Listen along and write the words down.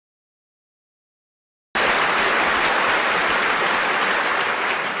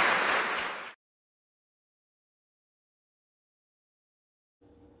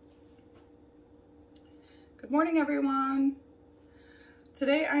Good morning, everyone.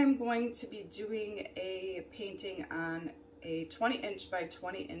 Today I am going to be doing a painting on a 20-inch by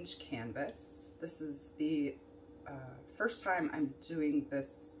 20-inch canvas. This is the first time I'm doing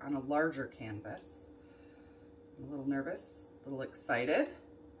this on a larger canvas. I'm a little nervous, a little excited.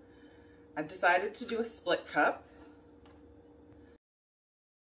 I've decided to do a split cup.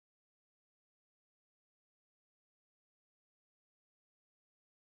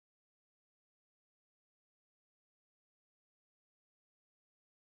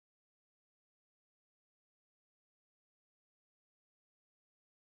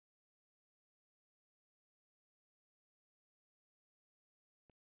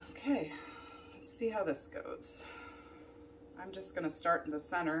 Okay, let's see how this goes. I'm just going to start in the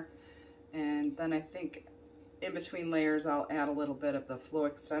center, and then I think in between layers I'll add a little bit of the flow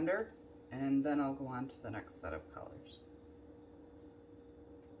extender, and then I'll go on to the next set of colors.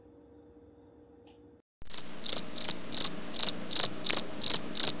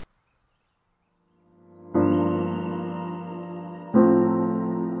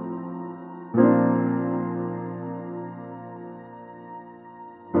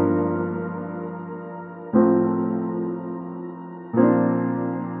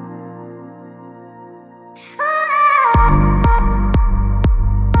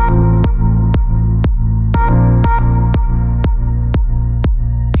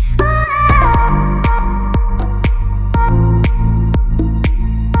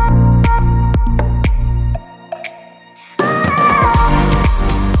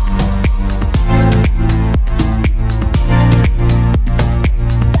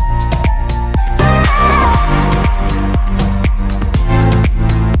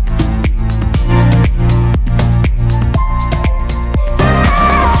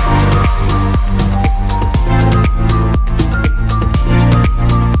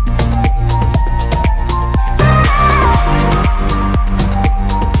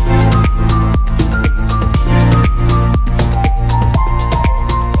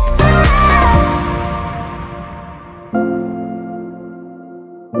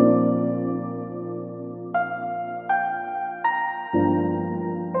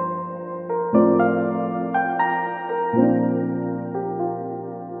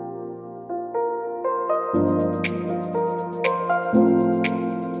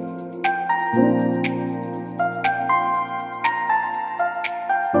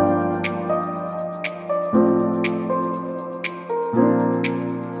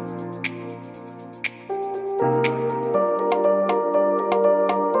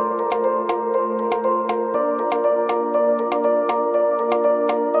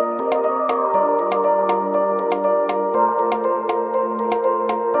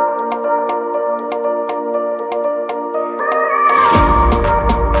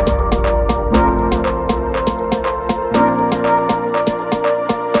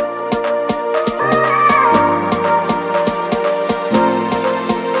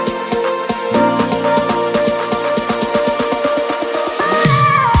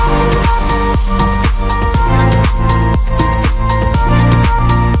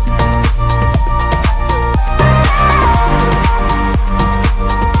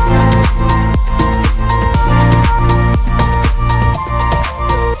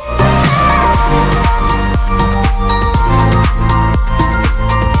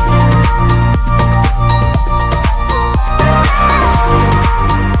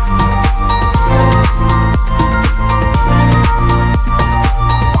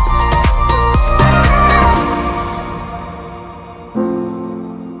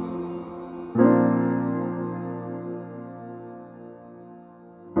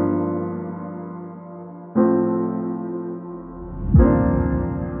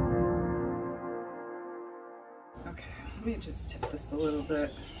 Okay, let me just tip this a little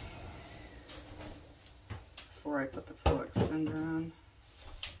bit before I put the flow extender on.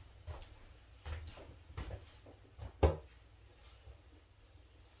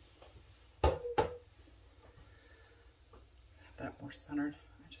 Have that more centered.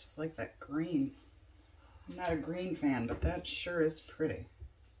 I just like that green. I'm not a green fan, but that sure is pretty.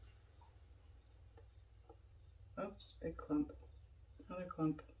 Oops, big clump. Another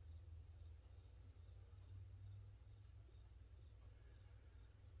clump.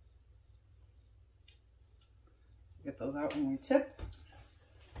 Get those out when we tip.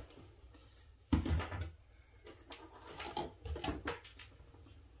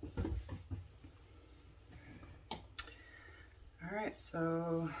 All right,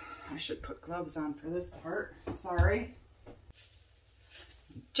 so I should put gloves on for this part. Sorry.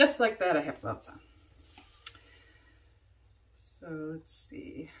 Just like that, I have gloves on. So let's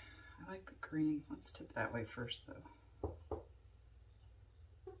see. I like the green. Let's tip that way first though.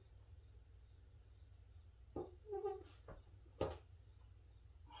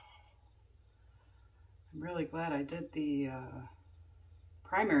 I'm really glad I did the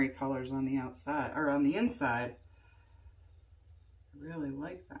primary colors on the outside, or on the inside. I really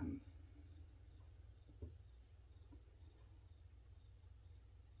like them.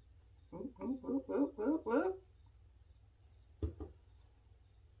 Whoop, whoop, whoop, whoop, whoop, whoop.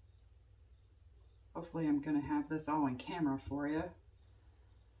 Hopefully I'm going to have this all on camera for you.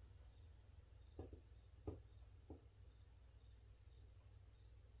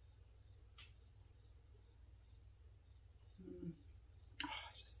 Oh,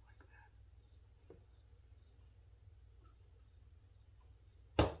 I just like that.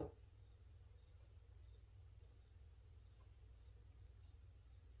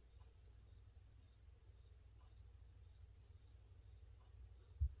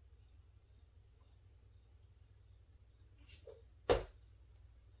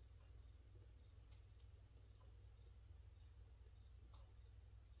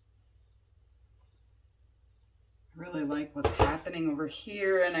 I really like what's happening over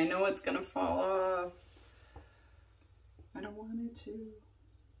here, and I know it's gonna fall off. I don't want it to.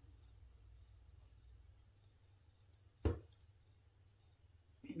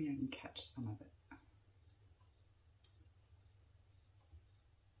 Maybe I can catch some of it.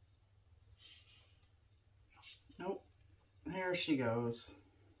 Nope, there she goes.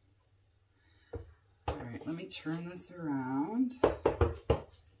 All right, let me turn this around.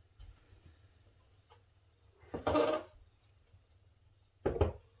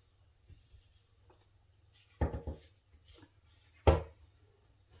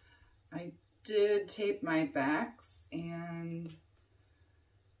 I did tape my backs and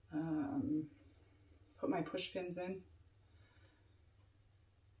put my push pins in,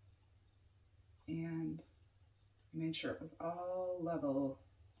 and made sure it was all level.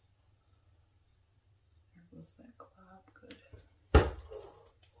 There goes that clob, good.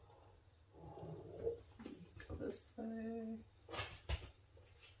 Go this way.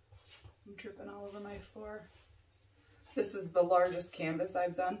 I'm dripping all over my floor. This is the largest canvas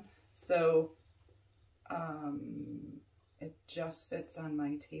I've done, so it just fits on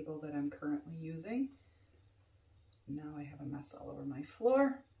my table that I'm currently using. Now I have a mess all over my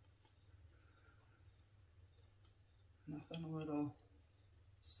floor. Nothing a little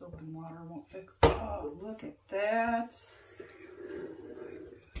soap and water won't fix. Oh, look at that. Oh my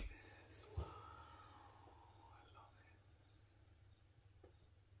goodness. Wow. I love it.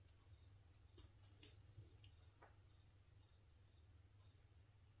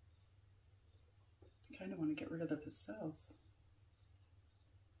 I kind of want to get rid of the pastels.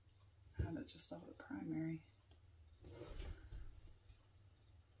 Have it just all the primary.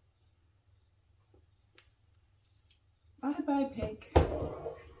 Bye-bye, pink.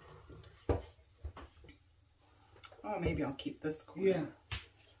 Oh, maybe I'll keep this corner. Yeah.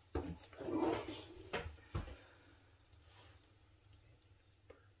 That's pretty.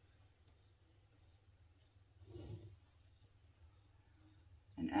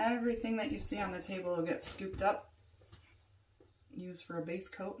 And everything that you see on the table will get scooped up, used for a base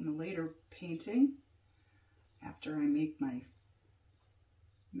coat in a later painting after I make my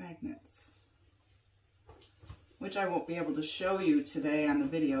magnets, which I won't be able to show you today on the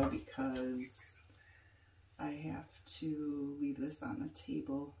video because I have to leave this on the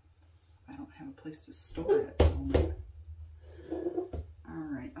table. I don't have a place to store it at the moment. All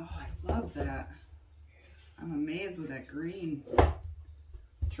right. Oh, I love that. I'm amazed with that green.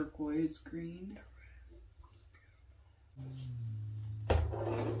 Turquoise green. I'll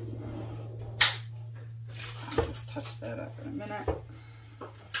just touch that up in a minute.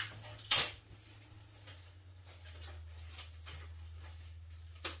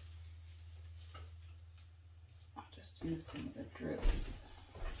 I'll just use some of the drips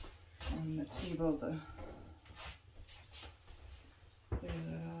on the table to clear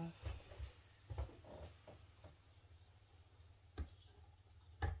that off.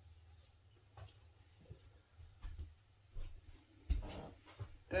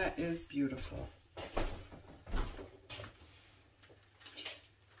 That is beautiful.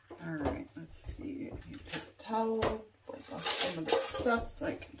 All right, let's see. I need a paper towel, wipe off some of the stuff so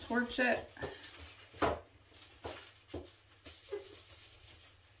I can torch it.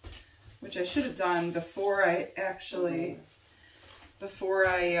 Which I should have done before I actually,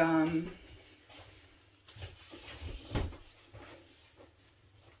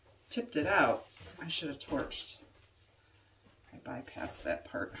 tipped it out. I should have torched. I bypassed that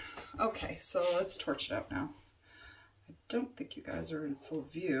part. Okay, so let's torch it out now. I don't think you guys are in full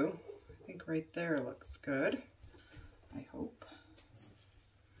view. I think right there looks good, I hope.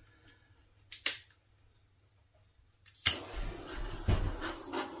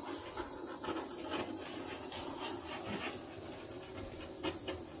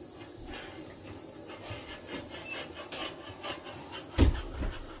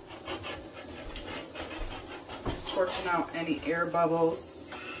 Torching out any air bubbles.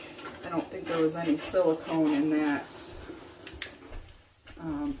 I don't think there was any silicone in that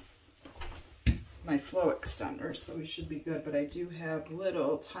my flow extender, so we should be good, but I do have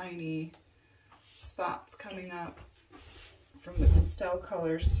little tiny spots coming up from the pastel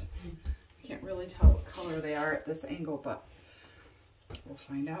colors. I can't really tell what color they are at this angle, but we'll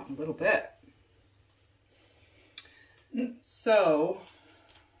find out in a little bit. So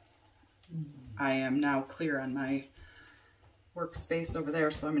I am now clear on my workspace over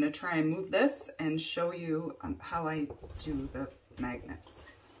there, so I'm going to try and move this and show you how I do the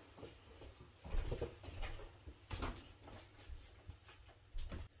magnets.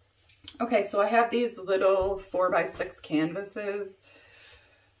 Okay, so I have these little 4x6 canvases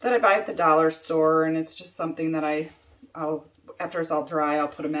that I buy at the dollar store, and it's just something that after it's all dry, I'll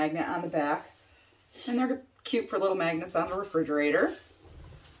put a magnet on the back, and they're cute for little magnets on the refrigerator.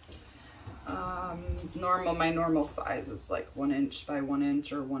 My normal size is like 1 inch by 1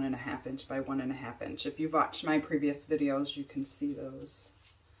 inch or 1.5 inch by 1.5 inch. If you've watched my previous videos, you can see those.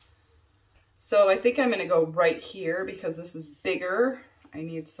 So I think I'm going to go right here because this is bigger. I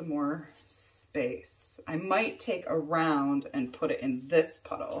need some more space. I might take a round and put it in this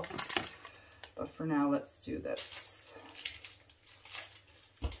puddle, but for now, let's do this.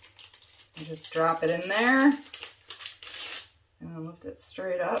 I just drop it in there and I'll lift it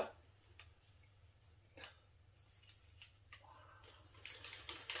straight up.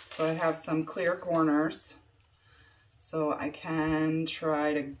 So I have some clear corners, so I can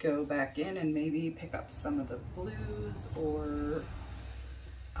try to go back in and maybe pick up some of the blues, or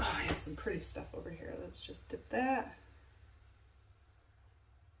oh, I have some pretty stuff over here. Let's just dip that.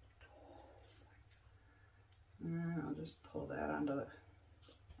 And I'll just pull that onto the,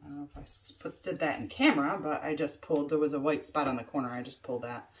 I don't know if I did that in camera, but I just pulled, there was a white spot on the corner. I just pulled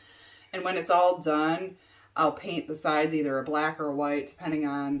that. And when it's all done, I'll paint the sides either a black or a white, depending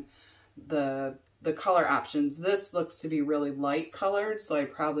on the color options. This looks to be really light colored, so I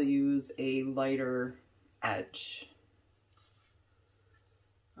probably use a lighter edge.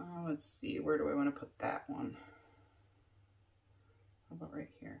 Let's see, where do I want to put that one? How about right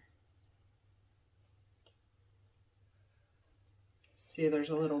here? See, there's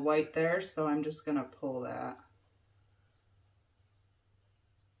a little white there, so I'm just going to pull that.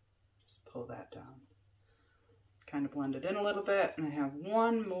 Just pull that down. Kind of blend it in a little bit, and I have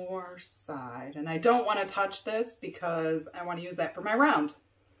one more side, and I don't want to touch this because I want to use that for my round.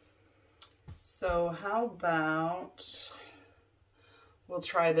 So how about we'll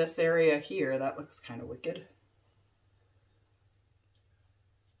try this area here. That looks kind of wicked.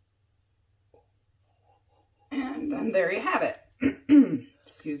 And then there you have it.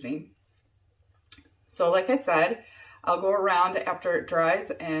 Excuse me. So like I said, I'll go around after it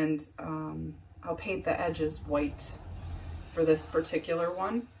dries, and I'll paint the edges white for this particular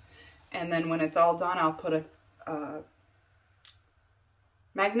one. And then when it's all done, I'll put a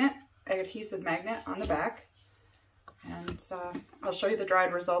magnet, an adhesive magnet on the back. And I'll show you the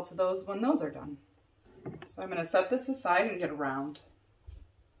dried results of those when those are done. So I'm going to set this aside and get around.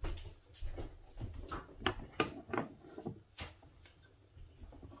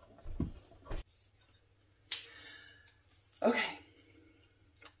 Okay.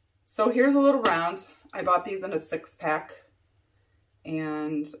 So here's a little round. I bought these in a 6-pack,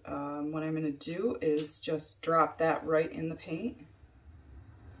 and what I'm going to do is just drop that right in the paint.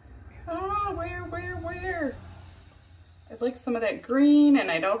 Oh, where? I'd like some of that green, and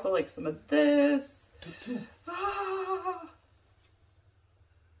I'd also like some of this. Ah.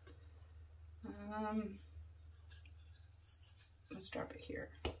 Let's drop it here.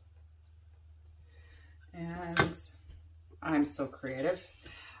 And I'm so creative.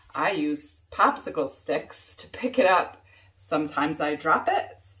 I use popsicle sticks to pick it up. Sometimes I drop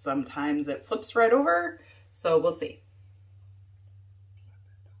it, sometimes it flips right over, so we'll see.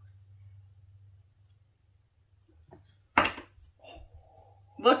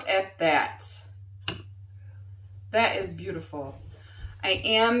 Look at that. That is beautiful. I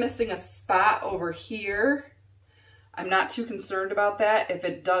am missing a spot over here. I'm not too concerned about that. If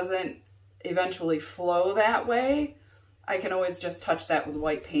it doesn't eventually flow that way, I can always just touch that with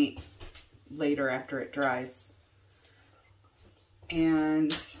white paint later after it dries.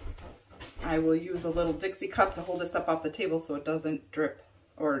 And I will use a little Dixie cup to hold this up off the table so it doesn't drip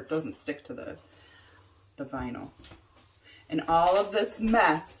or it doesn't stick to the vinyl. And all of this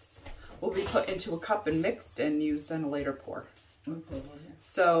mess will be put into a cup and mixed and used in a later pour. Okay.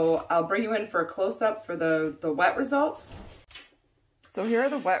 So I'll bring you in for a close-up for the wet results. So here are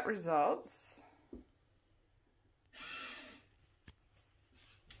the wet results.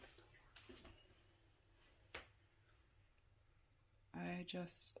 I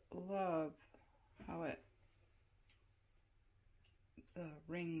just love how the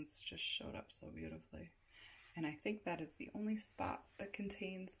rings just showed up so beautifully. And I think that is the only spot that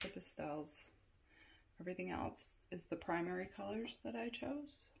contains the pastels. Everything else is the primary colors that I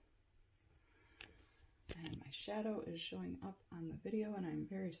chose. And my shadow is showing up on the video and I'm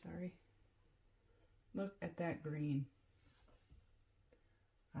very sorry. Look at that green.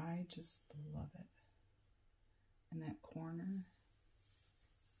 I just love it. And that corner,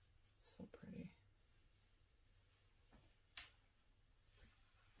 so pretty.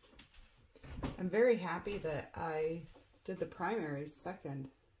 I'm very happy that I did the primaries second.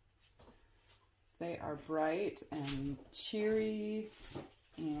 They are bright and cheery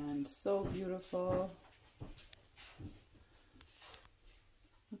and so beautiful.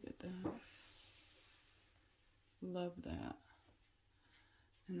 Look at that. Love that.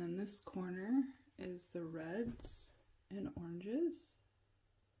 And then this corner is the reds and oranges.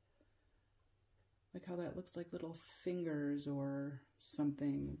 Like how that looks like little fingers or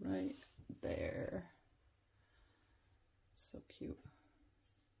something right there. So cute.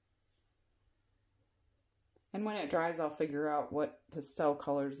 And when it dries, I'll figure out what pastel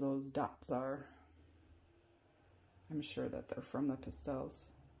colors those dots are. I'm sure that they're from the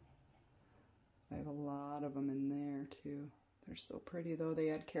pastels. I have a lot of them in there too. They're so pretty though, they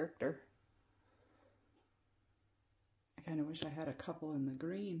add character. I kind of wish I had a couple in the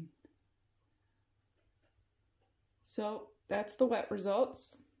green. So that's the wet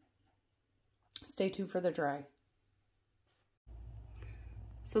results. Stay tuned for the dry.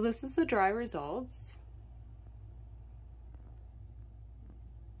 So this is the dry results.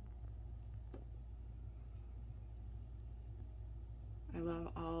 I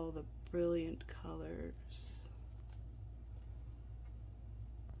love all the brilliant colors.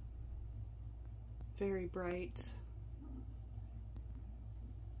 Very bright.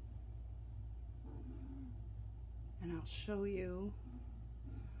 And I'll show you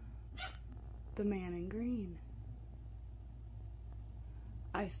the man in green.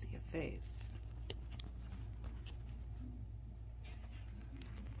 I see a face.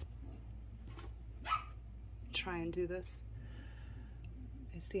 Try and do this.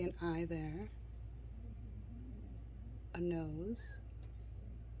 I see an eye there, a nose,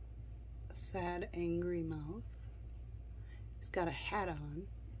 a sad, angry mouth. He's got a hat on.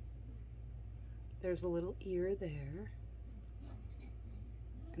 There's a little ear there,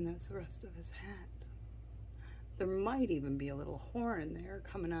 and that's the rest of his hat. There might even be a little horn there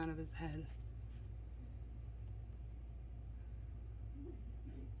coming out of his head.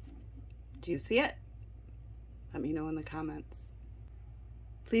 Do you see it? Let me know in the comments.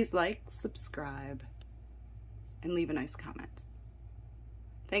 Please like, subscribe, and leave a nice comment.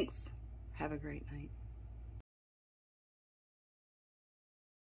 Thanks. Have a great night.